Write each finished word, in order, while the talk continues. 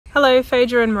Hello,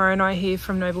 Phaedra and Moroni here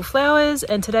from Noble Flowers,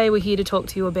 and today we're here to talk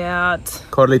to you about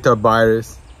Curly-top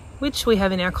virus, which we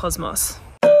have in our cosmos.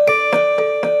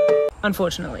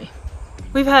 Unfortunately,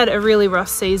 we've had a really rough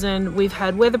season. We've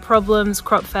had weather problems,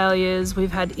 crop failures,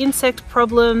 we've had insect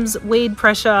problems, weed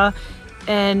pressure,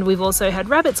 and we've also had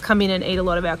rabbits come in and eat a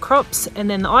lot of our crops. And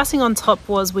then the icing on top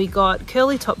was we got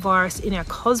curly-top virus in our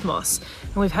cosmos,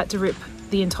 and we've had to rip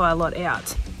the entire lot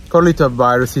out. Curly-top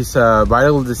virus is a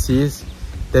viral disease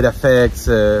that affects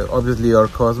obviously our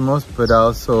cosmos, but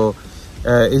also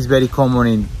is very common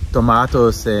in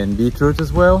tomatoes and beetroot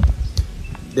as well.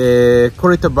 The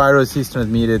curly-top virus is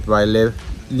transmitted by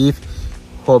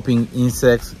leaf-hopping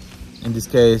insects. In this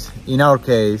case, in our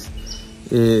case,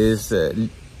 is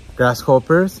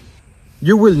grasshoppers.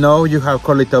 You will know you have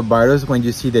curly-top virus when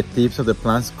you see the tips of the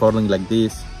plants curling like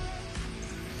this.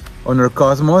 On our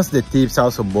cosmos, the tips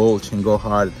also bulge and go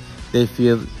hard. They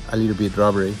feel a little bit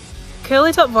rubbery.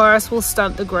 Curly-top virus will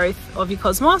stunt the growth of your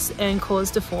cosmos and cause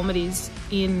deformities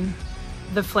in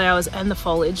the flowers and the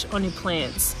foliage on your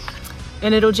plants.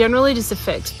 And it'll generally just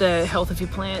affect the health of your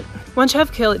plant. Once you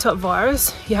have curly-top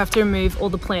virus, you have to remove all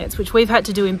the plants, which we've had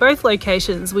to do in both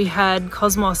locations. We had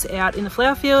cosmos out in the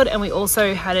flower field and we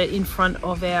also had it in front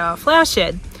of our flower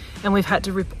shed. And we've had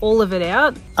to rip all of it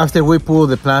out. After we pull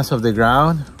the plants off the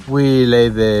ground, we lay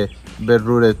the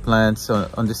bed-rooted plants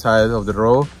on the side of the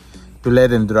row to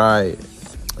let them dry.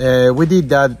 We did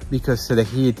that because the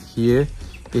heat here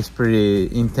is pretty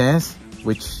intense,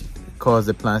 which caused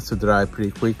the plants to dry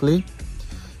pretty quickly.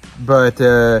 But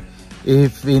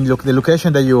if in the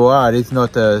location that you are, it's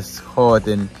not as hot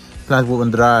and plants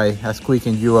won't dry as quick,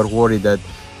 and you are worried that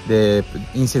the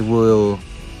insect will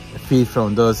feed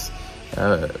from those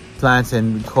plants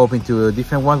and hop into a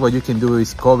different one, what you can do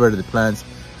is cover the plants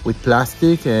with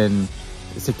plastic and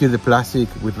secure the plastic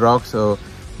with rocks, so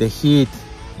the heat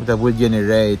that will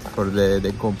generate for the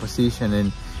decomposition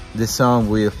and the sun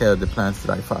will help the plants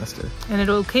dry faster. And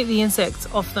it'll keep the insects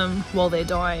off them while they're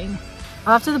dying.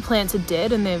 After the plants are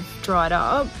dead and they've dried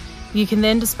up, you can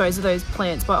then dispose of those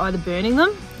plants by either burning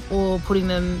them or putting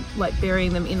them, like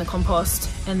burying them in the compost,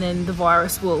 and then the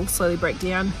virus will slowly break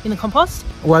down in the compost.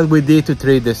 What we did to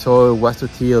treat the soil was to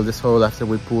till the soil after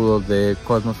we pulled the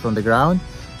cosmos from the ground,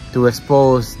 to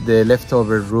expose the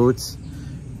leftover roots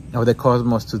of the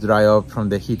cosmos to dry up from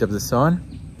the heat of the sun.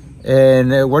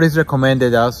 And what is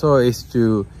recommended also is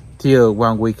to till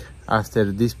 1 week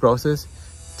after this process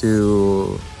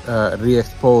to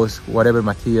re-expose whatever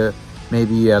material may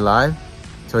be alive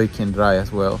so it can dry as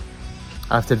well.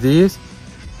 After this,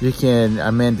 you can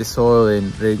amend the soil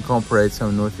and reincorporate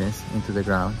some nutrients into the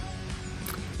ground.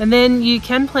 And then you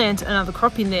can plant another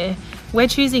crop in there. We're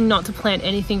choosing not to plant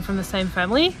anything from the same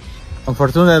family.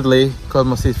 Unfortunately,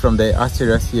 cosmos is from the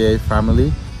Asteraceae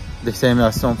family, the same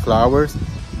as sunflowers,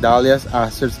 dahlias,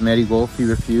 asters, marigold,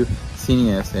 feverfew,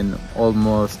 zinnias, and all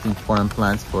most important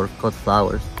plants for cut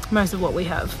flowers. Most of what we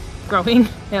have growing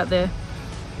out there.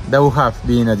 That would have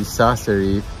been a disaster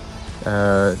if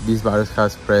this virus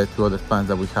has spread to other plants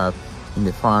that we have in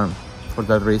the farm. For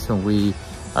that reason, we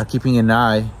are keeping an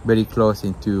eye very close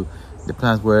into the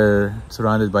plants were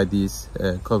surrounded by this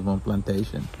cosmos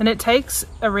plantation. And it takes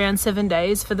around 7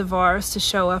 days for the virus to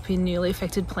show up in newly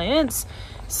affected plants.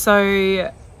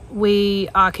 So we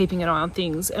are keeping an eye on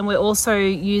things, and we're also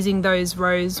using those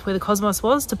rows where the cosmos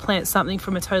was to plant something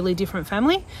from a totally different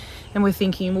family. And we're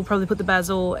thinking we'll probably put the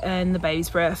basil and the baby's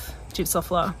breath,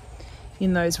 gypsophila,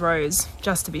 in those rows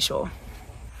just to be sure.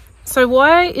 So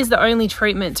why is the only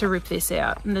treatment to rip this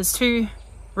out? And there's two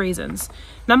reasons.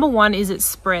 Number one is it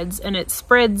spreads, and it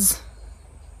spreads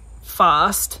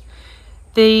fast.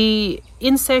 The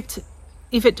insect,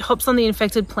 if it hops on the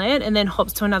infected plant and then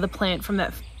hops to another plant from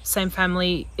that same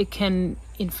family, it can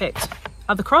infect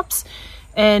other crops.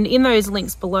 And in those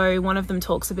links below, one of them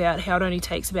talks about how it only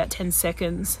takes about 10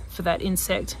 seconds for that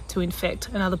insect to infect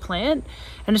another plant,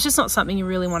 and it's just not something you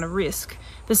really want to risk.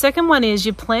 The second one is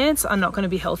your plants are not going to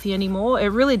be healthy anymore. It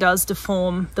really does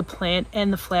deform the plant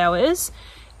and the flowers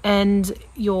and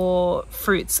your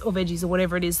fruits or veggies or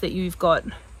whatever it is that you've got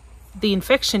the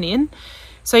infection in.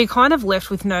 So you're kind of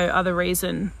left with no other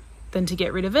reason than to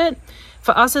get rid of it.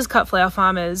 For us as cut flower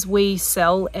farmers, we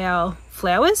sell our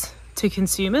flowers to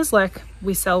consumers, like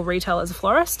we sell retail as a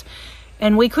florist,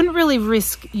 and we couldn't really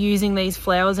risk using these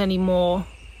flowers anymore,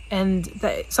 and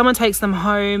someone takes them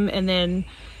home and then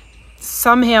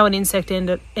somehow an insect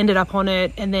ended up on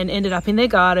it and then ended up in their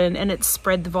garden, and it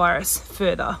spread the virus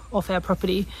further off our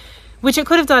property, which it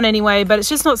could have done anyway, but it's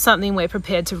just not something we're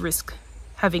prepared to risk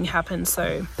having happen,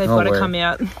 so they've got to come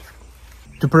out.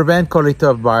 To prevent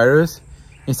curly-top virus,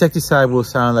 insecticide will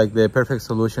sound like the perfect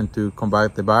solution to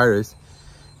combat the virus.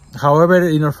 However,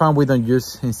 in our farm we don't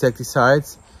use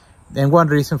insecticides, and one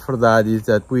reason for that is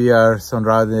that we are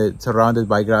surrounded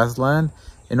by grassland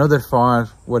and other farms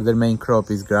where their main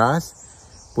crop is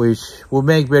grass, which will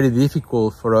make very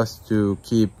difficult for us to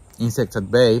keep insects at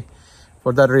bay.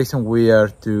 For that reason, we are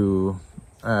to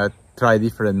try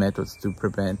different methods to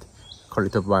prevent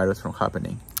virus from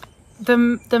happening.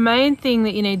 The main thing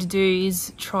that you need to do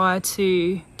is try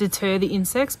to deter the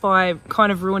insects by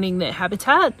kind of ruining their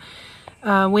habitat.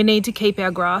 We need to keep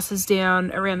our grasses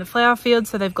down around the flower field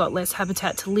so they've got less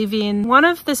habitat to live in. One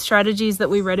of the strategies that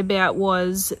we read about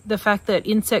was the fact that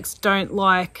insects don't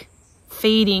like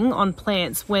feeding on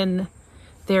plants when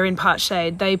they're in part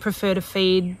shade. They prefer to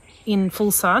feed in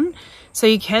full sun. So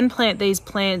you can plant these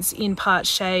plants in part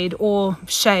shade or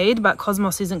shade, but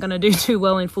cosmos isn't going to do too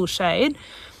well in full shade.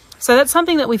 So that's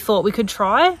something that we thought we could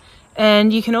try.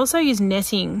 And you can also use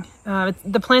netting.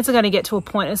 The plants are going to get to a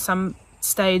point at some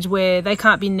stage where they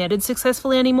can't be netted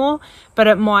successfully anymore, but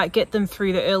it might get them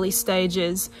through the early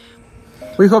stages.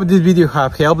 We hope this video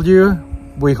have helped you.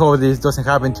 We hope this doesn't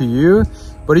happen to you.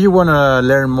 But if you want to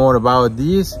learn more about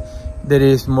this, there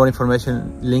is more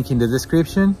information link in the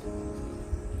description.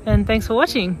 And thanks for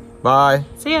watching. Bye.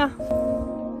 See ya.